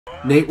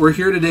Nate, we're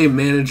here today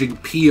managing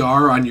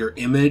PR on your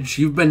image.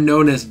 You've been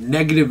known as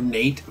Negative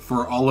Nate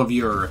for all of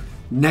your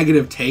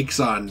negative takes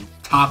on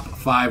top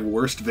 5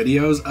 worst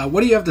videos.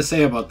 What do you have to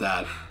say about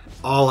that?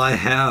 All I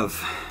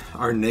have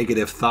are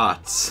negative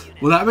thoughts.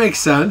 Well, that makes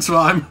sense.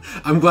 Well,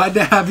 I'm glad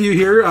to have you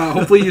here.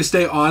 Hopefully you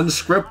stay on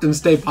script and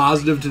stay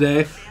positive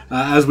today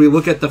as we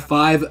look at the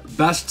 5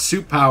 best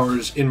suit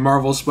powers in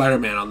Marvel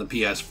Spider-Man on the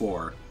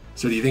PS4.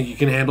 So do you think you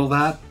can handle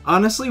that?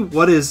 Honestly,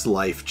 what is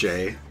life,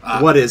 Jay?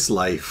 What is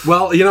life?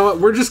 Well, you know what?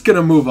 We're just going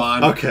to move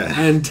on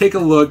and take a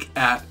look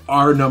at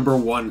our number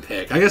 1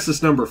 pick. I guess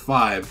it's number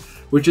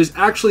 5, which is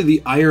actually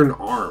the Iron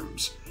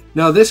Arms.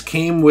 Now, this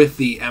came with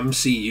the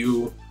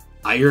MCU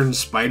Iron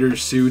Spider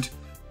suit.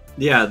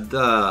 Yeah,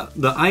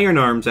 the Iron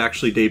Arms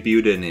actually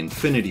debuted in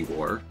Infinity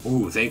War.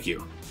 Ooh, thank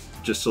you.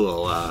 Just a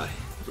little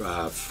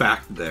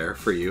fact there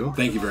for you.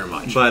 Thank you very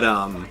much. But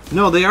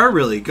no, they are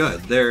really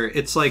good.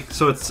 It's like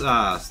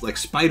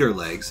spider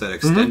legs that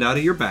extend out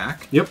of your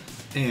back. Yep.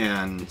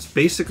 And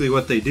basically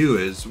what they do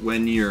is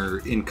when you're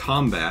in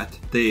combat,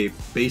 they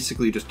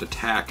basically just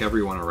attack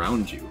everyone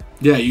around you.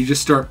 Yeah, you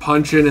just start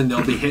punching and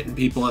they'll be hitting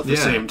people at the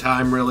same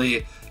time,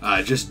 really.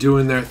 Just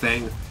doing their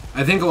thing.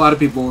 I think a lot of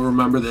people will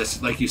remember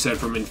this, like you said,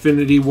 from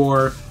Infinity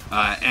War,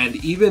 and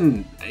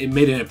even it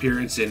made an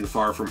appearance in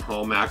Far From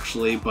Home,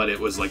 actually, but it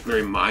was like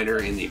very minor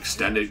in the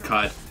extended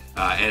cut,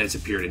 and it's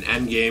appeared in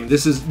Endgame.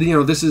 This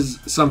is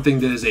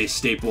something that is a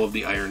staple of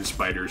the Iron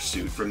Spider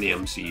suit from the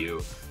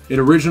MCU. It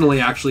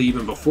originally, actually,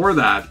 even before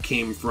that,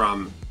 came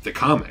from the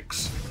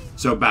comics.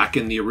 So back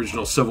in the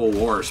original Civil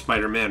War,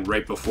 Spider-Man,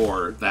 right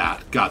before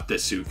that, got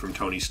this suit from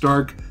Tony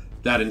Stark.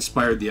 That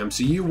inspired the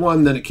MCU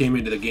one, then it came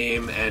into the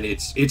game, and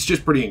it's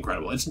just pretty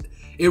incredible.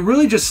 It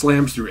really just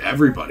slams through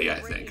everybody, I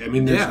think. I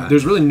mean,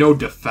 there's really no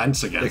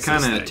defense against this thing.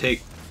 It kind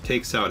of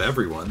takes out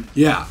everyone.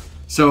 Yeah.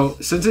 So,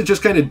 since it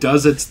just kind of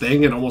does its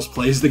thing and almost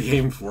plays the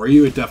game for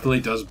you, it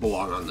definitely does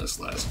belong on this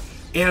list.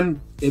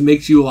 And it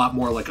makes you a lot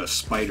more like a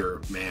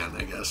Spider-Man,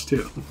 I guess,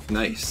 too.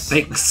 Nice.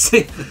 Thanks.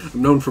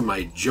 I'm known for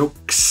my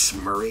jokes,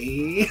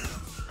 Murray.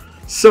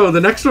 So,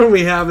 the next one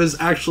we have is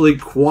actually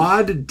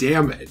Quad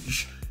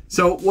Damage.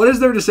 So, what is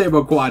there to say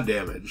about quad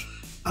damage?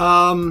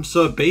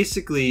 So it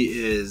basically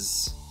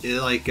is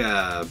like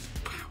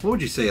what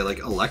would you say? Like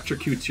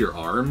electrocutes your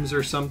arms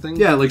or something?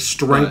 Yeah, like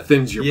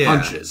strengthens your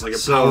punches, like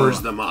it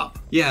powers them up.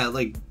 Yeah,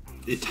 like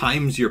it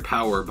times your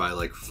power by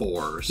like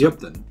 4 or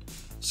something. Yep.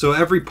 So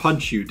every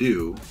punch you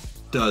do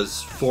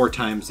does 4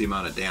 times the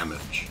amount of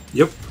damage.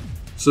 Yep.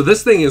 So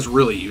this thing is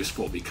really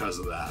useful because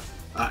of that,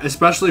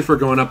 especially for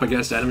going up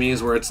against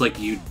enemies where it's like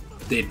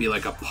they'd be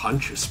like a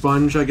punch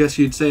sponge, I guess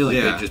you'd say. Like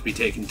they'd just be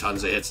taking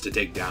tons of hits to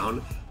take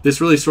down. This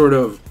really sort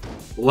of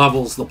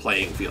levels the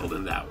playing field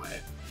in that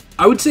way.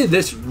 I would say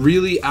this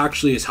really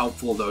actually is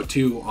helpful, though,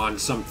 too, on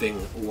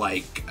something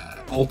like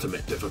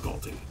Ultimate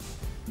difficulty.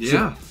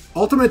 Yeah. So,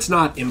 Ultimate's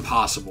not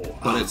impossible.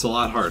 But it's a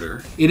lot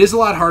harder. It is a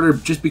lot harder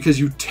just because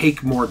you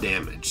take more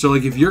damage. So,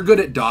 like, if you're good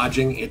at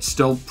dodging, it's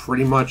still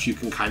pretty much, you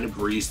can kind of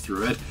breeze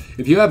through it.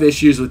 If you have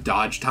issues with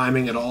dodge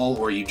timing at all,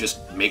 or you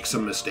just make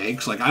some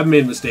mistakes, like I've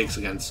made mistakes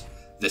against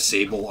the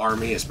Sable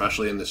army,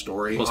 especially in the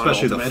story. Well,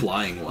 especially the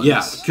flying ones.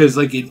 Yeah, because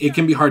like it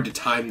can be hard to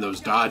time those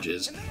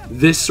dodges.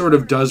 This sort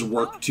of does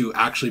work to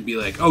actually be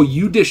like, oh,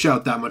 you dish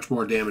out that much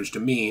more damage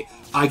to me,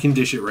 I can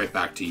dish it right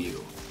back to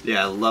you.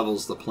 Yeah, it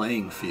levels the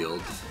playing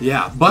field.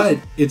 Yeah, but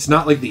it's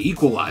not like the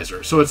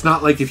Equalizer. So it's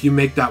not like if you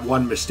make that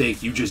one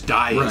mistake, you just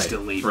die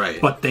instantly.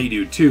 Right. But they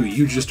do too.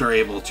 You just are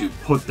able to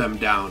put them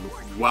down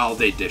while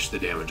they dish the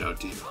damage out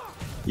to you.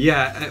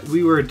 Yeah,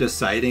 we were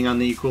deciding on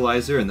the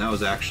Equalizer, and that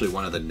was actually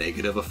one of the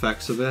negative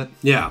effects of it.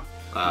 Yeah.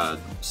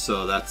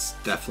 So that's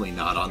definitely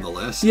not on the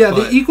list. Yeah,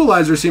 the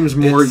Equalizer seems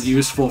more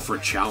useful for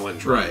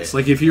challenge runs.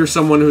 Like if you're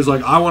someone who's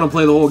like, I want to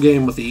play the whole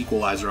game with the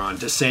Equalizer on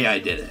to say I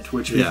did it,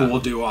 which people will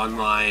do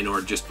online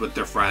or just with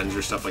their friends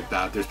or stuff like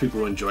that. There's people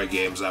who enjoy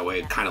games that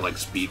way, kind of like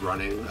speed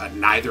running.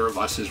 Neither of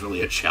us is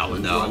really a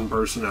challenge run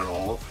person at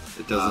all.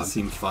 It doesn't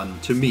seem fun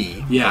to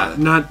me. Yeah,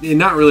 not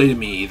really to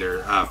me either,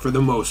 for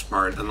the most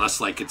part,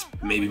 unless like it's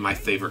maybe my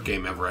favorite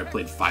game ever. I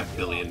played 5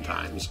 billion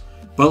times.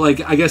 But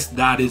like, I guess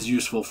that is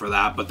useful for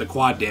that, but the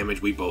quad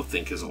damage we both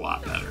think is a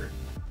lot better.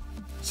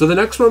 So the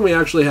next one we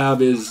actually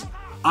have is,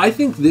 I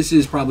think this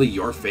is probably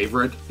your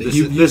favorite. This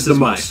is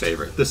my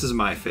favorite. This is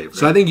my favorite.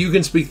 So I think you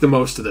can speak the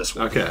most to this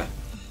one. Okay.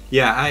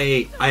 Yeah,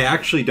 I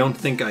actually don't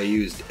think I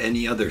used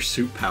any other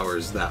suit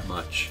powers that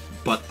much,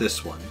 but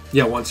this one.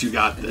 Yeah, once you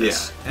got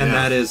this. Yeah, and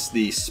that is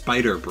the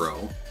Spider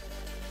Bro.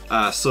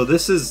 So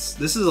this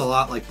is a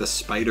lot like the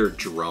Spider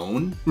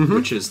Drone,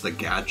 which is the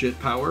gadget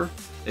power.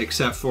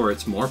 Except for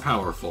it's more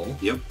powerful.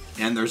 Yep.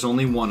 And there's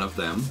only one of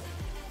them.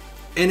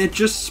 And it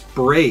just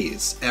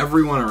sprays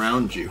everyone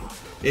around you.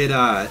 It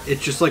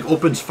just like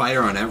opens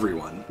fire on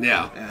everyone.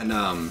 Yeah.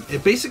 And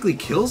it basically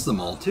kills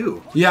them all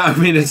too. Yeah, I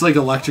mean it's like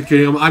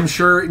electrocuting them. I'm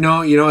sure you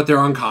know what, they're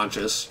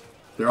unconscious.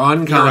 They're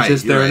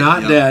unconscious. They're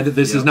not dead.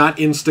 This is not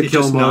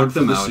insta-kill mode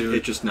for the suit.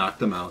 It just knocked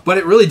them out. But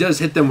it really does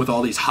hit them with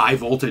all these high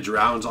voltage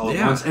rounds all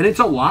at once. And it's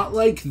a lot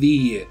like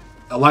the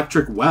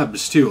electric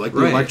webs too, like the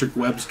Right. electric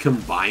webs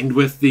combined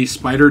with the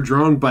spider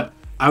drone, but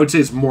I would say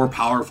it's more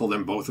powerful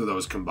than both of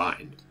those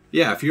combined.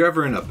 Yeah, if you're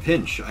ever in a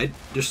pinch, I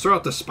just throw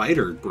out the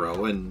spider,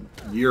 bro, and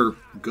you're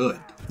good.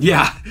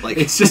 Yeah, Like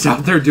it's just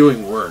out there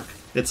doing work.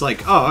 It's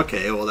like, oh,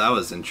 okay, well that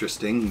was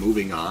interesting.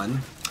 Moving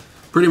on.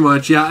 Pretty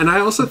much, yeah. And I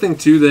also think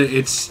too that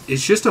it's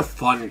just a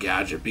fun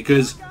gadget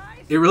because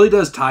it really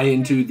does tie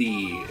into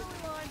the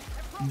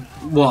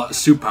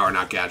suit power,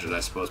 not gadget, I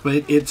suppose,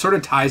 but it sort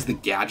of ties the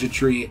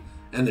gadgetry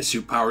and the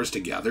suit powers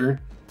together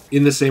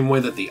in the same way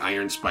that the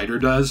Iron Spider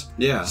does.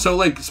 Yeah. So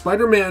like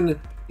Spider-Man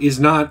is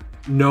not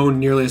known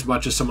nearly as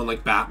much as someone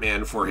like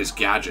Batman for his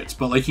gadgets,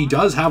 but like he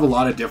does have a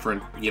lot of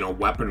different,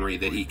 weaponry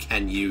that he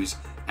can use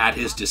at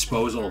his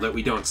disposal that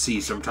we don't see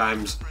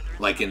sometimes,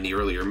 like in the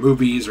earlier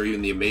movies or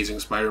even the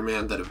Amazing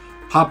Spider-Man that have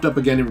popped up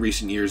again in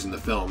recent years in the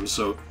films.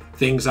 So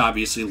things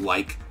obviously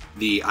like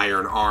the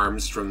iron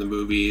arms from the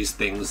movies,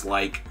 things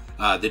like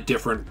the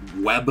different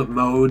web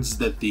modes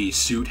that the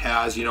suit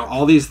has,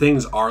 all these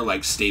things are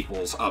like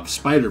staples of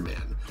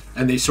Spider-Man,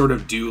 and they sort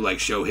of do like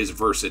show his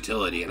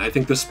versatility. And I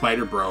think the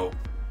Spider Bro,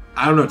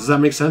 I don't know, does that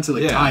make sense?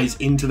 It ties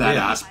into that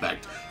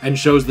aspect and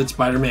shows that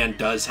Spider-Man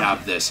does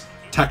have this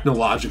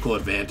technological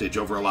advantage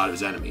over a lot of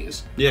his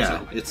enemies. Yeah,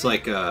 so. it's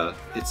like a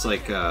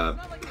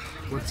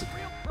what's it?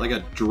 Like a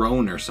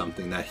drone or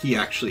something that he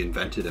actually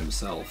invented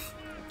himself.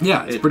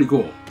 Yeah, it's pretty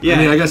cool. Yeah, I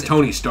mean, I guess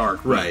Tony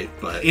Stark. Right,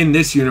 but in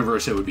this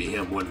universe, it would be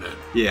him, wouldn't it?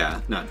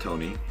 Yeah, not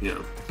Tony. Yeah.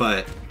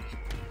 But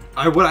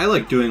what I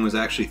like doing was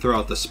actually throw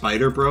out the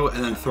Spider Bro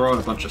and then throw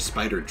out a bunch of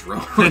Spider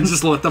drones. And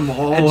just let them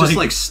all... And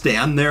just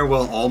stand there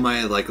while all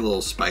my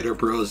little Spider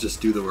Bros just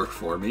do the work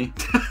for me.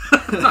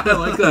 I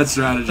like that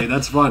strategy.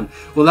 That's fun.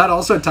 Well, that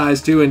also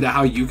ties, too, into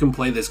how you can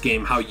play this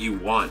game how you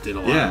want in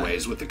a lot of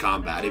ways with the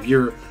combat. If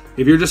you're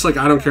just like,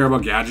 I don't care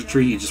about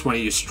gadgetry, you just want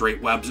to use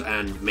straight webs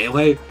and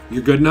melee,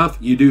 you're good enough,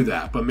 you do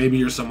that. But maybe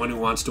you're someone who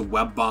wants to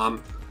web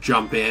bomb,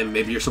 jump in.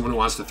 Maybe you're someone who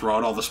wants to throw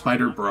out all the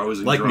Spider Bros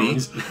and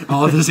drones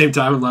all at the same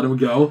time and let them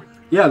go.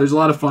 Yeah, there's a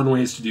lot of fun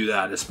ways to do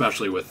that,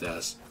 especially with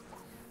this.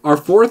 Our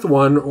fourth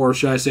one, or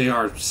should I say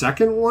our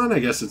second one? I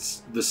guess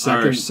it's the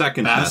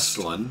second best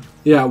one.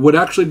 Yeah, would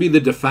actually be the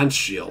defense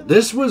shield.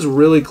 This was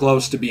really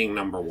close to being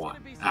number one,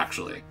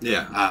 actually.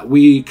 Yeah.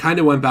 We kind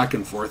of went back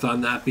and forth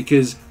on that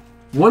because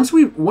once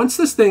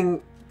this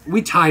thing,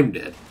 we timed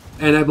it.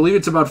 And I believe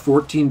it's about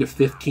 14 to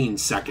 15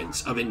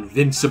 seconds of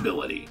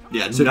invincibility.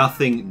 Yeah, so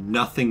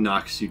nothing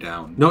knocks you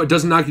down. No, it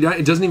doesn't knock you down.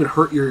 It doesn't even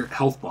hurt your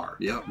health bar.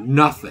 Yep.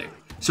 Nothing.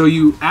 So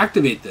you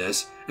activate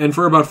this, and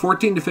for about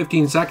 14 to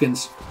 15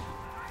 seconds,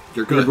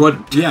 you're good.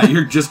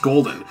 You're just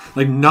golden.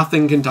 Like,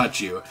 nothing can touch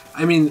you.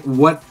 I mean,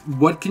 what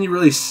can you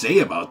really say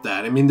about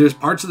that? I mean, there's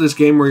parts of this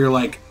game where you're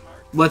like,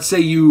 let's say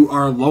you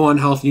are low on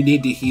health, you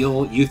need to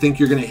heal, you think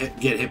you're going to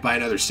get hit by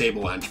another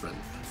Sable henchman.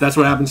 That's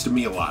what happens to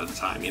me a lot of the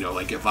time,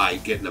 like if I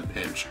get in a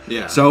pinch.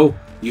 Yeah. So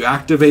you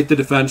activate the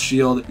defense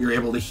shield, you're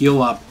able to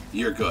heal up,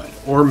 you're good.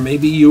 Or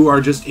maybe you are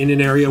just in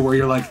an area where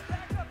you're like,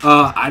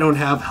 I don't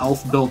have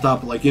health built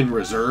up like in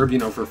reserve,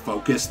 for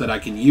focus that I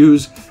can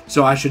use,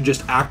 so I should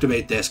just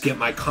activate this, get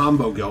my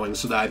combo going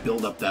so that I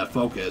build up that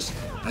focus,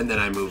 and then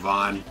I move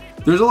on.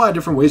 There's a lot of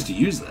different ways to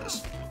use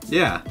this.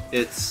 Yeah,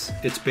 it's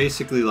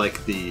basically like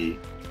it's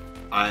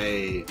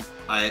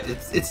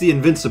the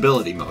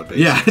invincibility mode,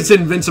 basically. Yeah, it's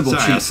invincible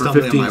cheat for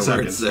 15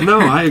 seconds.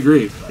 No, I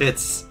agree.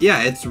 It's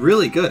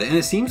really good, and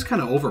it seems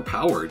kind of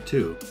overpowered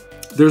too.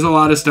 There's a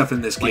lot of stuff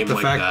in this game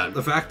like that.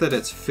 The fact that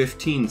it's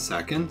 15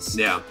 seconds.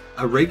 Yeah.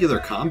 A regular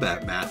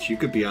combat match, you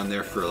could be on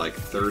there for like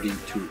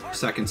 32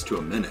 seconds to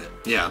a minute.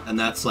 Yeah. And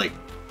that's like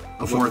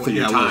a fourth of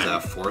your time. What was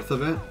that, a fourth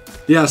of it?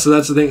 Yeah, so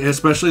that's the thing,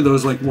 especially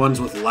those like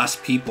ones with less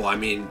people. I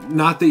mean,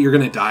 not that you're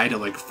going to die to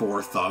like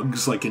 4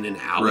 thugs like in an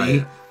alley.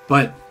 Right.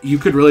 But you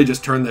could really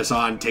just turn this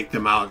on, take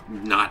them out,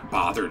 not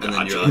bother dodging. And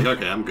then you're like,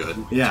 okay, I'm good.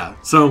 Yeah,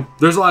 so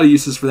there's a lot of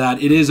uses for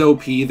that. It is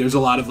OP. There's a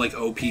lot of like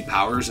OP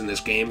powers in this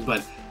game,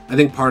 but I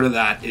think part of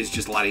that is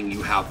just letting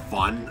you have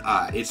fun.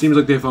 It seems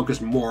like they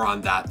focus more on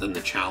that than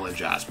the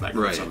challenge aspect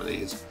of some of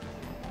these.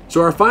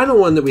 So our final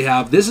one that we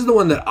have, this is the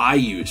one that I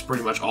use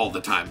pretty much all the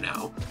time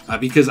now,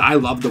 because I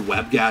love the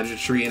web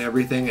gadgetry and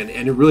everything, and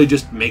it really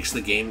just makes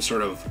the game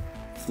sort of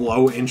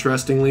flow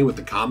interestingly with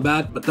the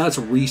combat, but that's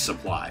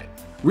resupply.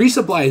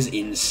 Resupply is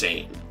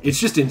insane. It's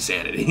just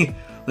insanity.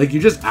 Like, you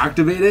just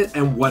activate it,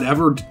 and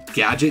whatever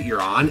gadget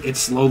you're on, it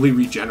slowly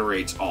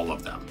regenerates all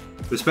of them.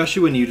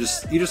 Especially when you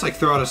just like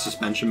throw out a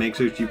suspension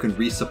matrix, you can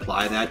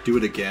resupply that, do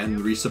it again,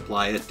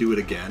 resupply it, do it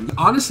again.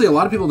 Honestly, a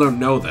lot of people don't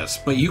know this,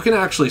 but you can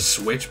actually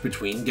switch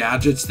between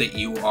gadgets that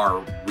you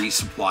are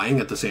resupplying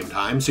at the same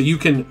time. So you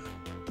can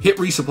hit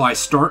resupply,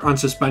 start on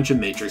suspension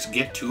matrix,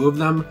 get 2 of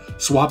them,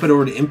 swap it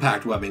over to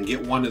impact webbing,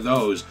 get 1 of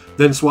those,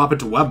 then swap it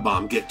to web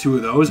bomb, get 2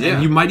 of those,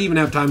 and you might even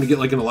have time to get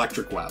like an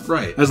electric web.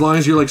 Right. As long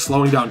as you're like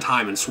slowing down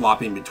time and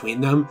swapping between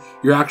them,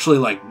 you're actually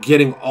like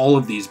getting all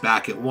of these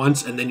back at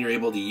once, and then you're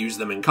able to use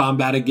them in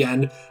combat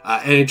again,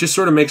 and it just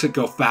sort of makes it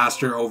go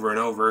faster over and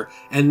over,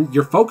 and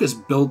your focus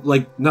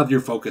not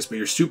your focus, but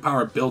your suit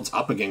power builds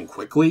up again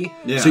quickly,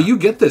 so you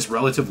get this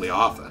relatively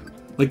often.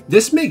 Like,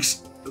 this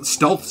makes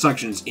stealth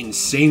section's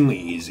insanely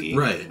easy.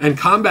 Right. And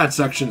combat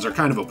sections are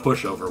kind of a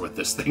pushover with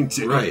this thing,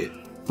 too. Right.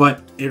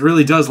 But it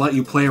really does let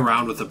you play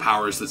around with the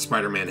powers that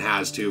Spider-Man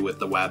has, too, with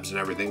the webs and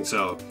everything.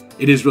 So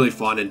it is really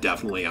fun and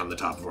definitely on the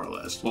top of our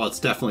list. Well, it's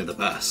definitely the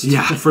best.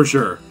 Yeah, for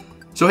sure.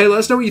 So, hey, let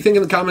us know what you think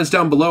in the comments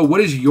down below.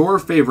 What is your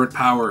favorite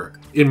power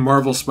in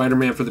Marvel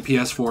Spider-Man for the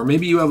PS4?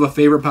 Maybe you have a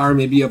favorite power.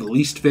 Maybe you have a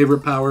least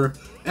favorite power.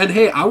 And,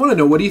 hey, I want to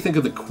know, what do you think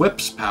of the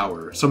Quips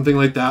power? Something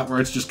like that, where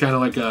it's just kind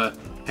of like a,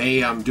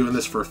 hey, I'm doing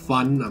this for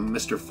fun. I'm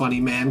Mr.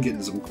 Funny Man,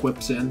 getting some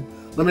quips in.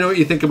 Let me know what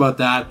you think about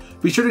that.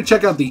 Be sure to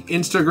check out the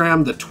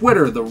Instagram, the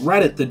Twitter, the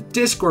Reddit, the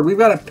Discord. We've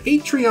got a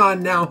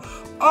Patreon now.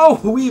 Oh,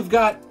 we've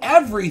got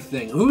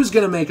everything. Who's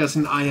going to make us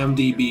an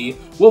IMDb?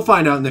 We'll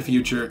find out in the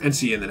future, and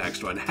see you in the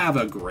next one. Have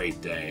a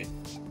great day.